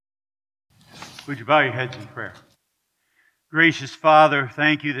Would you bow your heads in prayer? Gracious Father,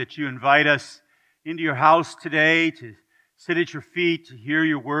 thank you that you invite us into your house today to sit at your feet, to hear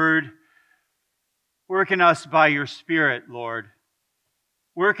your word. Work in us by your Spirit, Lord.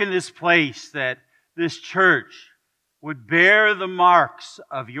 Work in this place that this church would bear the marks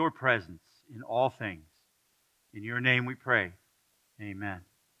of your presence in all things. In your name we pray. Amen.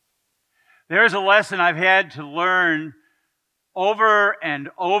 There's a lesson I've had to learn over and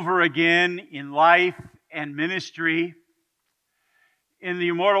over again in life and ministry. In the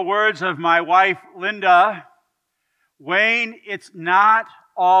immortal words of my wife, Linda, Wayne, it's not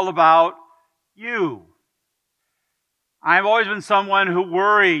all about you. I've always been someone who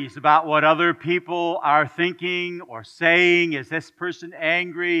worries about what other people are thinking or saying. Is this person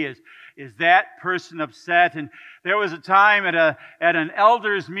angry? Is that person upset? And there was a time at an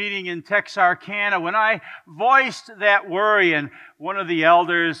elders meeting in Texarkana when I voiced that worry, and one of the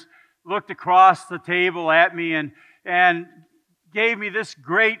elders looked across the table at me and gave me this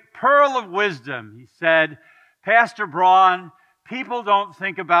great pearl of wisdom. He said, "Pastor Braun, people don't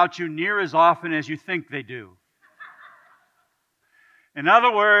think about you near as often as you think they do." In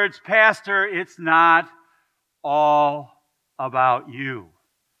other words, Pastor, it's not all about you.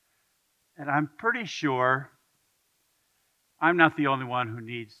 And I'm pretty sure I'm not the only one who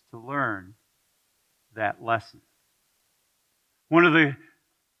needs to learn that lesson. One of the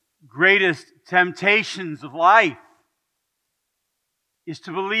greatest temptations of life is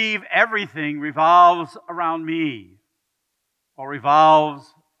to believe everything revolves around me or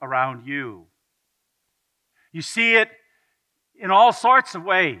revolves around you. You see it in all sorts of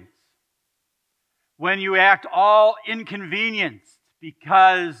ways. When you act all inconvenienced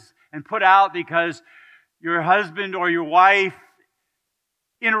and put out because your husband or your wife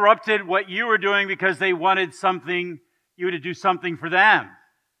interrupted what you were doing because they wanted you to do something for them.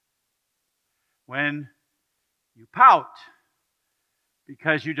 When you pout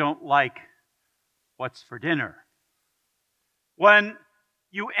because you don't like what's for dinner. When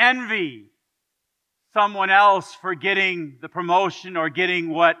you envy someone else for getting the promotion or getting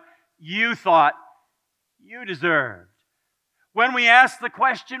what you thought you deserved. When we ask the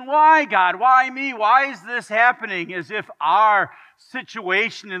question, why God? Why me? Why is this happening? As if our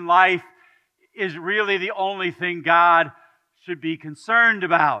situation in life is really the only thing God should be concerned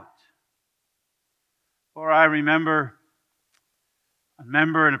about. Or I remember a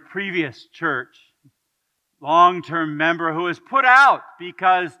member in a previous church, long-term member, who was put out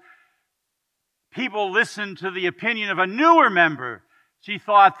because people listened to the opinion of a newer member. She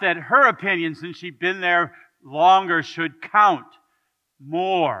thought that her opinion, since she'd been there longer, should count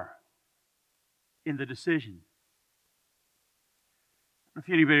more in the decision. I don't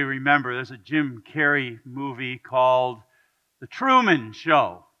know if anybody remember, there's a Jim Carrey movie called The Truman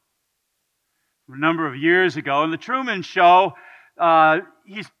Show from a number of years ago. In The Truman Show,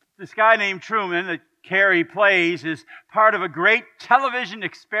 this guy named Truman that Carrey plays is part of a great television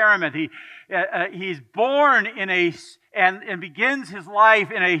experiment. He's born and begins his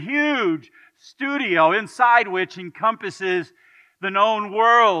life in a huge studio inside which encompasses the known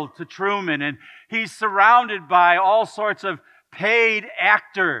world to Truman. And he's surrounded by all sorts of paid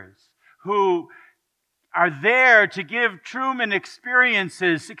actors who are there to give Truman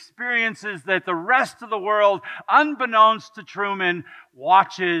experiences that the rest of the world, unbeknownst to Truman,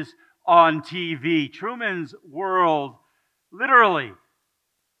 watches on TV. Truman's world literally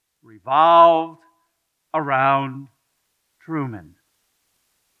revolved around Truman.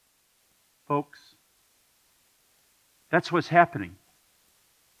 Folks, that's what's happening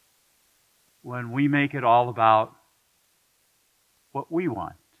when we make it all about what we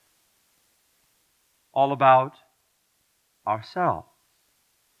want, all about ourselves.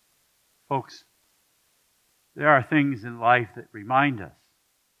 Folks, there are things in life that remind us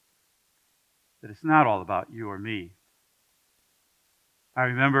that it's not all about you or me. I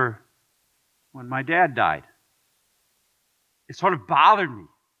remember when my dad died. It sort of bothered me.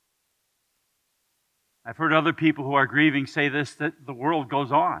 I've heard other people who are grieving say this, that the world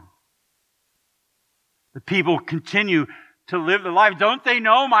goes on. The people continue to live their life. Don't they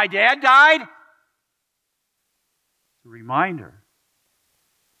know my dad died? It's a reminder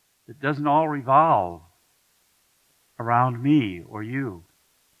that it doesn't all revolve around me or you.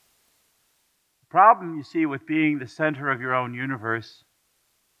 The problem, you see, with being the center of your own universe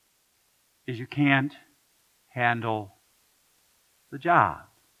is you can't handle the job.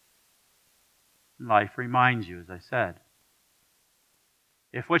 Life reminds you, as I said.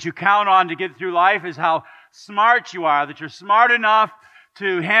 If what you count on to get through life is how smart you are, that you're smart enough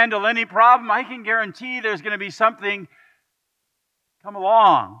to handle any problem, I can guarantee there's going to be something come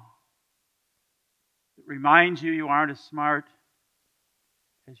along reminds you aren't as smart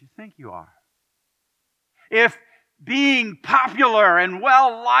as you think you are. If being popular and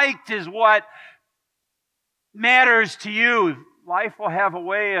well-liked is what matters to you, life will have a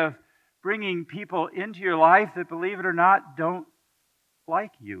way of bringing people into your life that, believe it or not, don't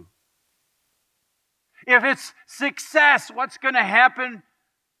like you. If it's success, what's going to happen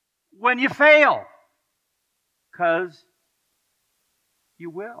when you fail? Because you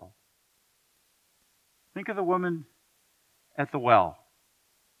will. Think of the woman at the well.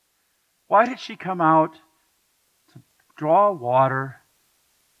 Why did she come out to draw water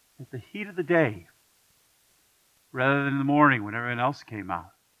at the heat of the day rather than in the morning when everyone else came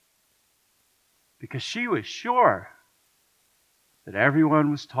out? Because she was sure that everyone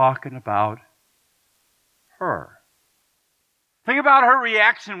was talking about her. Think about her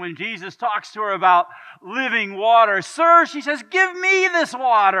reaction when Jesus talks to her about living water. Sir, she says, give me this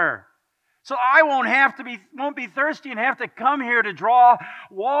water so I won't be thirsty and have to come here to draw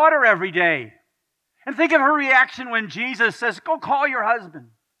water every day. And think of her reaction when Jesus says, go call your husband.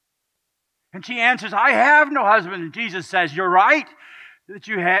 And she answers, I have no husband. And Jesus says, you're right that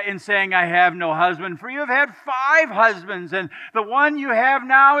in saying I have no husband, for you have had 5 husbands, and the one you have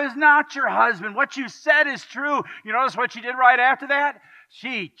now is not your husband. What you said is true. You notice what she did right after that?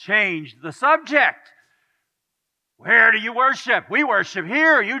 She changed the subject. Where do you worship? We worship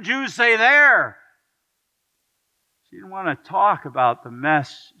here. You Jews say there. She didn't want to talk about the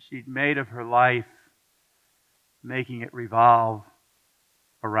mess she'd made of her life, making it revolve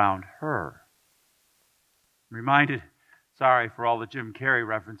around her. Sorry for all the Jim Carrey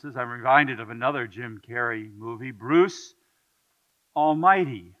references. I'm reminded of another Jim Carrey movie, Bruce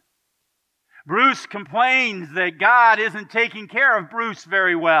Almighty. Bruce complains that God isn't taking care of Bruce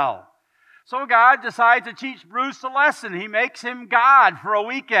very well. So God decides to teach Bruce a lesson. He makes him God for a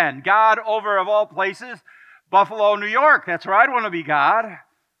weekend. God over, of all places, Buffalo, New York. That's where I'd want to be God.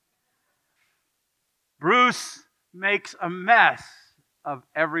 Bruce makes a mess of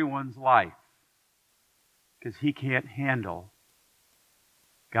everyone's life because he can't handle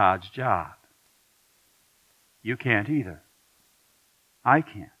God's job. You can't either. I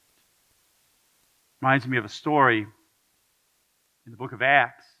can't. Reminds me of a story in the book of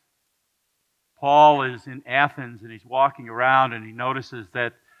Acts. Paul is in Athens and he's walking around and he notices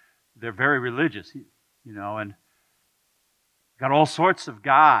that they're very religious, and got all sorts of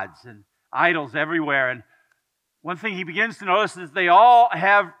gods and idols everywhere. And one thing he begins to notice is they all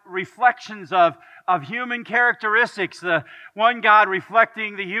have reflections of human characteristics. The one God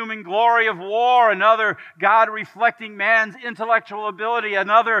reflecting the human glory of war, another God reflecting man's intellectual ability,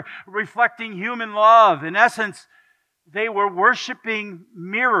 another reflecting human love. In essence, they were worshiping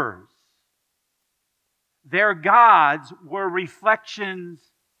mirrors. Their gods were reflections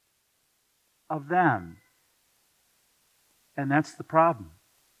of them. And that's the problem.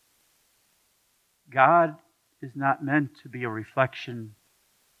 God is not meant to be a reflection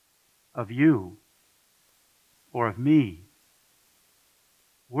of you or of me.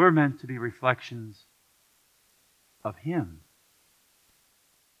 We're meant to be reflections of Him.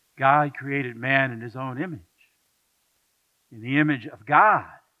 God created man in His own image. In the image of God,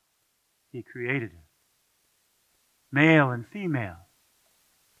 He created him. Male and female,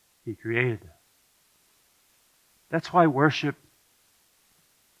 He created them. That's why worship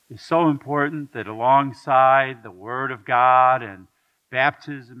is so important, that alongside the Word of God and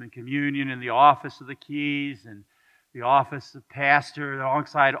baptism and communion and the office of the keys and the office of pastor,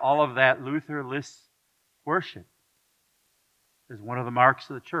 alongside all of that, Luther lists worship as one of the marks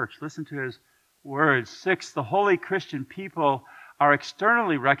of the church. Listen to his words. 6, the holy Christian people are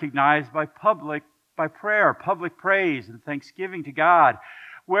externally recognized by prayer, public praise, and thanksgiving to God,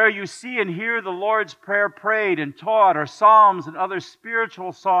 where you see and hear the Lord's Prayer prayed and taught, or psalms and other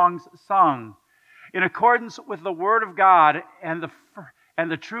spiritual songs sung. In accordance with the Word of God and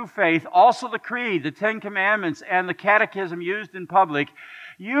the true faith, also the Creed, the 10 Commandments, and the Catechism used in public,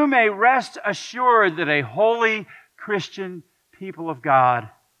 you may rest assured that a holy Christian people of God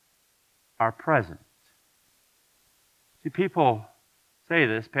are present. See, people say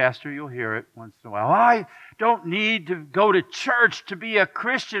this, Pastor, you'll hear it once in a while. I don't need to go to church to be a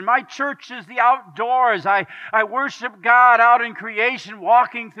Christian. My church is the outdoors. I worship God out in creation,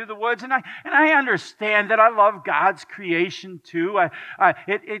 walking through the woods. And I understand that. I love God's creation too.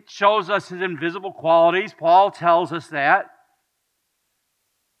 It shows us His invisible qualities. Paul tells us that.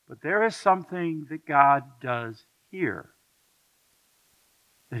 But there is something that God does here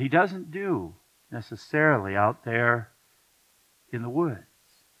that He doesn't do necessarily out there in the woods.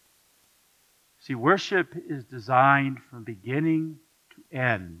 See, worship is designed from beginning to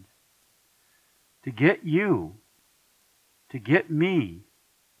end to get you, to get me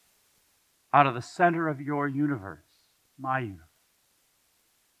out of the center of your universe, my universe.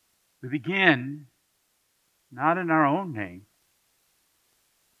 We begin not in our own name,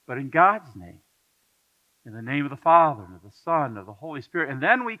 but in God's name, in the name of the Father, and of the Son, and of the Holy Spirit. And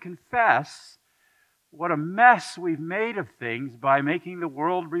then we confess what a mess we've made of things by making the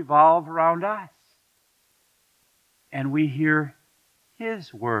world revolve around us. And we hear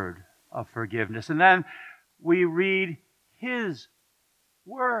His word of forgiveness. And then we read His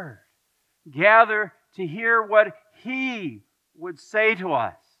word. Gather to hear what He would say to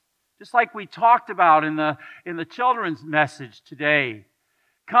us. Just like we talked about in the children's message today.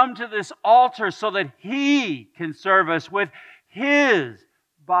 Come to this altar so that He can serve us with His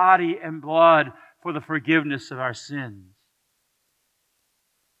body and blood for the forgiveness of our sins.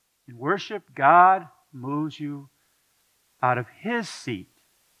 In worship, God moves you out of His seat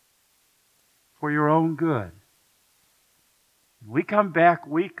for your own good. We come back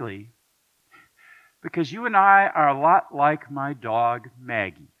weekly because you and I are a lot like my dog,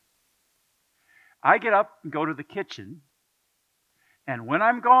 Maggie. I get up and go to the kitchen, and when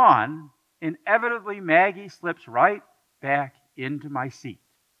I'm gone, inevitably Maggie slips right back into my seat.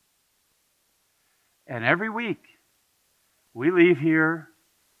 And every week, we leave here,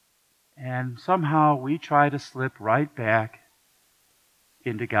 and somehow we try to slip right back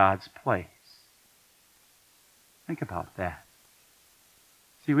into God's place. Think about that.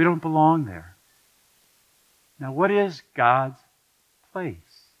 See, we don't belong there. Now, what is God's place?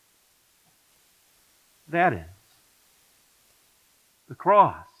 That is, the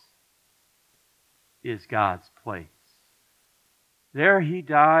cross is God's place. There He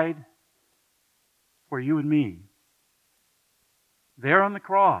died for you and me. There on the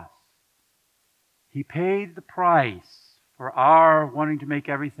cross, He paid the price for our wanting to make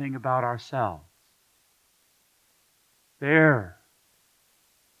everything about ourselves. There,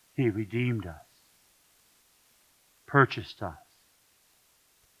 He redeemed us, purchased us,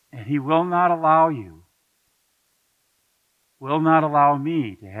 and He will not allow you, will not allow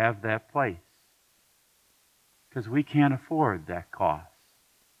me to have that place, because we can't afford that cost.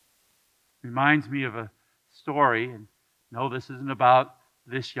 Reminds me of a story, and no, this isn't about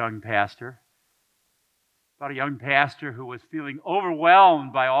this young pastor. About a young pastor who was feeling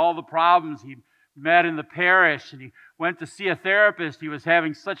overwhelmed by all the problems he met in the parish, and he went to see a therapist. He was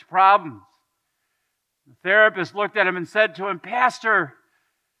having such problems. The therapist looked at him and said to him, "Pastor,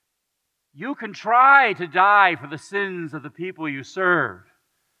 you can try to die for the sins of the people you serve,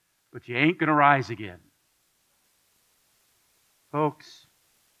 but you ain't going to rise again." Folks,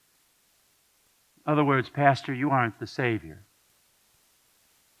 in other words, Pastor, you aren't the Savior.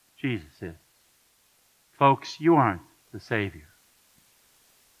 Jesus is. Folks, you aren't the Savior.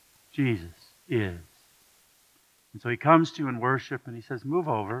 Jesus is. And so He comes to you in worship and He says, "Move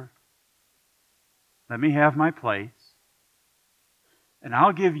over. Let me have my place. And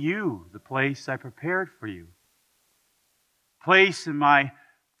I'll give you the place I prepared for you. Place in my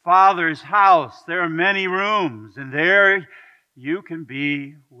Father's house. There are many rooms, and there you can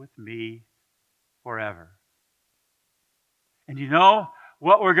be with me forever." And you know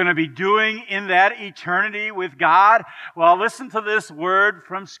what we're going to be doing in that eternity with God? Well, listen to this word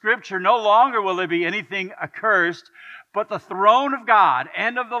from Scripture. No longer will there be anything accursed, but the throne of God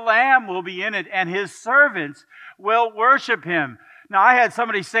and of the Lamb will be in it, and His servants will worship Him. Now, I had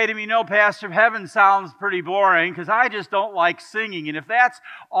somebody say to me, "No, Pastor, heaven sounds pretty boring because I just don't like singing. And if that's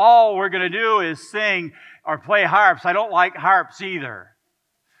all we're going to do is sing or play harps, I don't like harps either."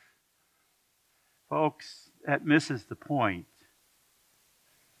 Folks, that misses the point.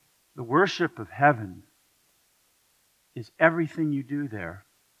 The worship of heaven is everything you do there,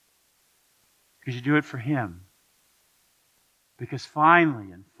 because you do it for Him. Because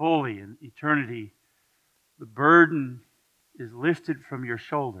finally and fully in eternity, the burden is lifted from your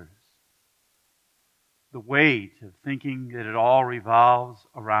shoulders. The weight of thinking that it all revolves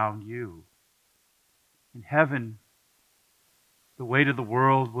around you. In heaven, the weight of the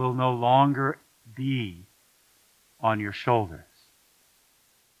world will no longer be on your shoulders.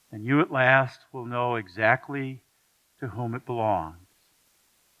 And you at last will know exactly to whom it belongs.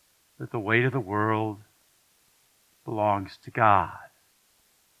 That the weight of the world belongs to God,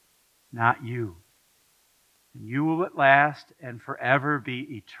 not you. And you will at last and forever be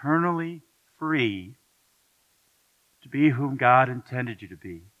eternally free to be whom God intended you to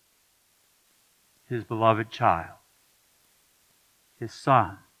be. His beloved child, His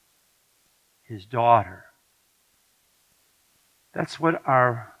son, His daughter. That's what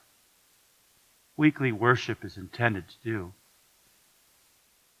our weekly worship is intended to do.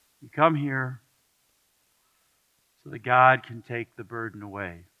 You come here so that God can take the burden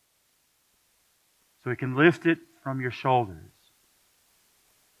away, so He can lift it from your shoulders,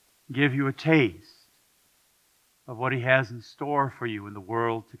 give you a taste of what He has in store for you in the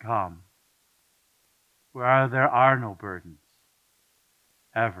world to come, where there are no burdens,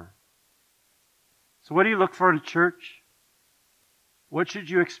 ever. So what do you look for in a church? What should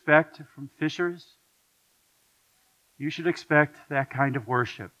you expect from Fishers? You should expect that kind of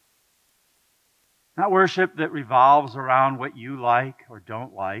worship. Not worship that revolves around what you like or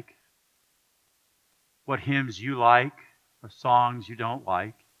don't like, what hymns you like or songs you don't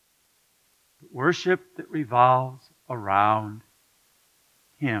like, but worship that revolves around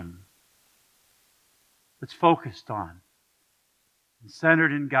Him, that's focused on and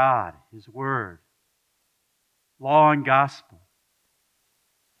centered in God, His Word, law and gospel,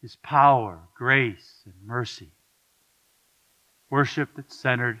 His power, grace, and mercy. Worship that's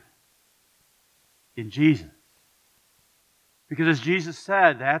centered in Jesus. Because as Jesus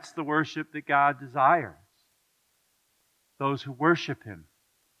said, that's the worship that God desires. Those who worship Him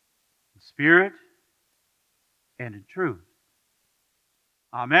in spirit and in truth.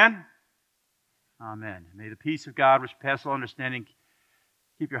 Amen? Amen. May the peace of God, which passes all understanding,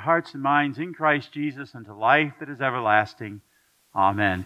 keep your hearts and minds in Christ Jesus unto life that is everlasting. Amen.